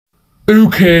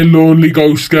Okay, Lonely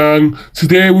Ghost Gang.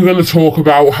 Today we're going to talk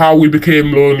about how we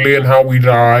became lonely and how we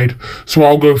died. So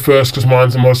I'll go first because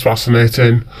mine's the most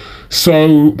fascinating.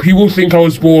 So people think I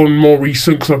was born more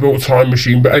recent because I built a time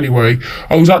machine, but anyway,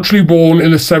 I was actually born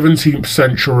in the 17th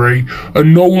century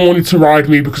and no one wanted to ride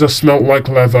me because I smelt like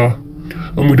leather.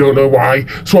 And we don't know why.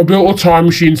 So I built a time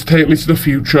machine to take me to the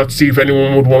future to see if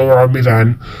anyone would want to ride me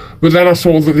then. But then I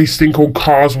saw that this thing called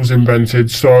cars was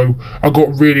invented, so I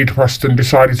got really depressed and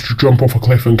decided to jump off a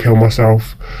cliff and kill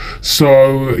myself.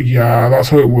 So yeah, that's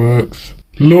how it works.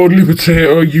 Lonely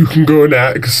Potato, you can go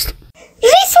next.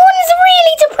 This one's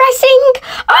really depressing.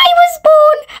 I was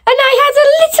born and I had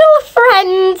a little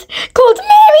friend called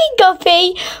Mary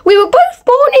Guppy. We were both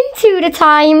born in Tudor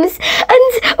times and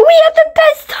we had the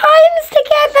best times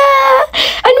together.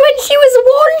 And when she was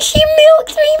 1, she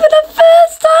milked me for the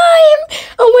first time.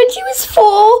 And when she was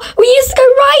 4, we used to go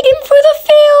riding through the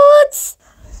fields.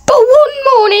 But one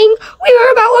morning, we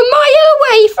were about a mile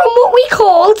away from what we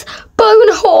called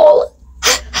Bone Hall.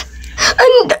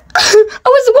 And I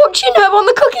was watching her on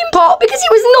the cooking pot because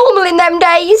it was normal in them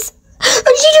days.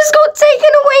 And she just got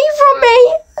taken away from me.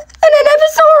 And I never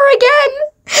saw her again.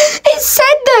 It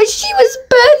said that she was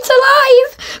burnt alive,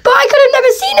 but I could have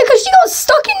never seen her because she got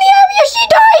stuck in the area she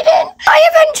died in. I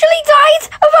eventually died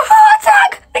of a heart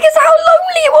attack because how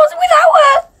lonely it was without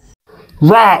her.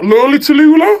 Right, Lonely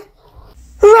Tallulah?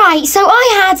 Right, so I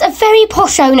had a very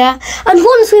posh owner, and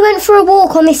once we went for a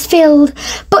walk on this field,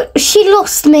 but she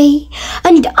lost me,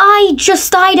 and I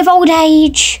just died of old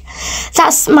age.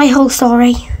 That's my whole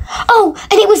story. Oh,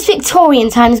 and it was Victorian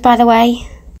times, by the way.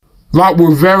 That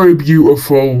were very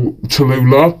beautiful,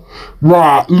 Tallulah.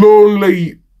 Right,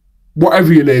 Lonely,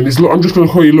 whatever your name is, I'm just going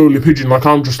to call you Lonely Pigeon like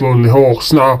I'm just Lonely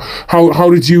Horse. Now, how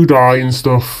did you die and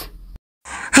stuff?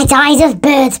 I died of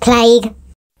bird plague.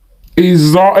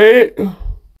 Is that it?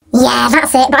 Yeah,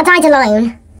 that's it, but I died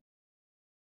alone.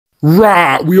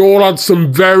 Right, we all had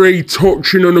some very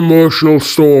touching and emotional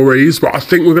stories, but I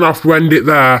think we're going to have to end it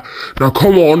there. Now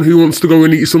come on, who wants to go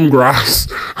and eat some grass?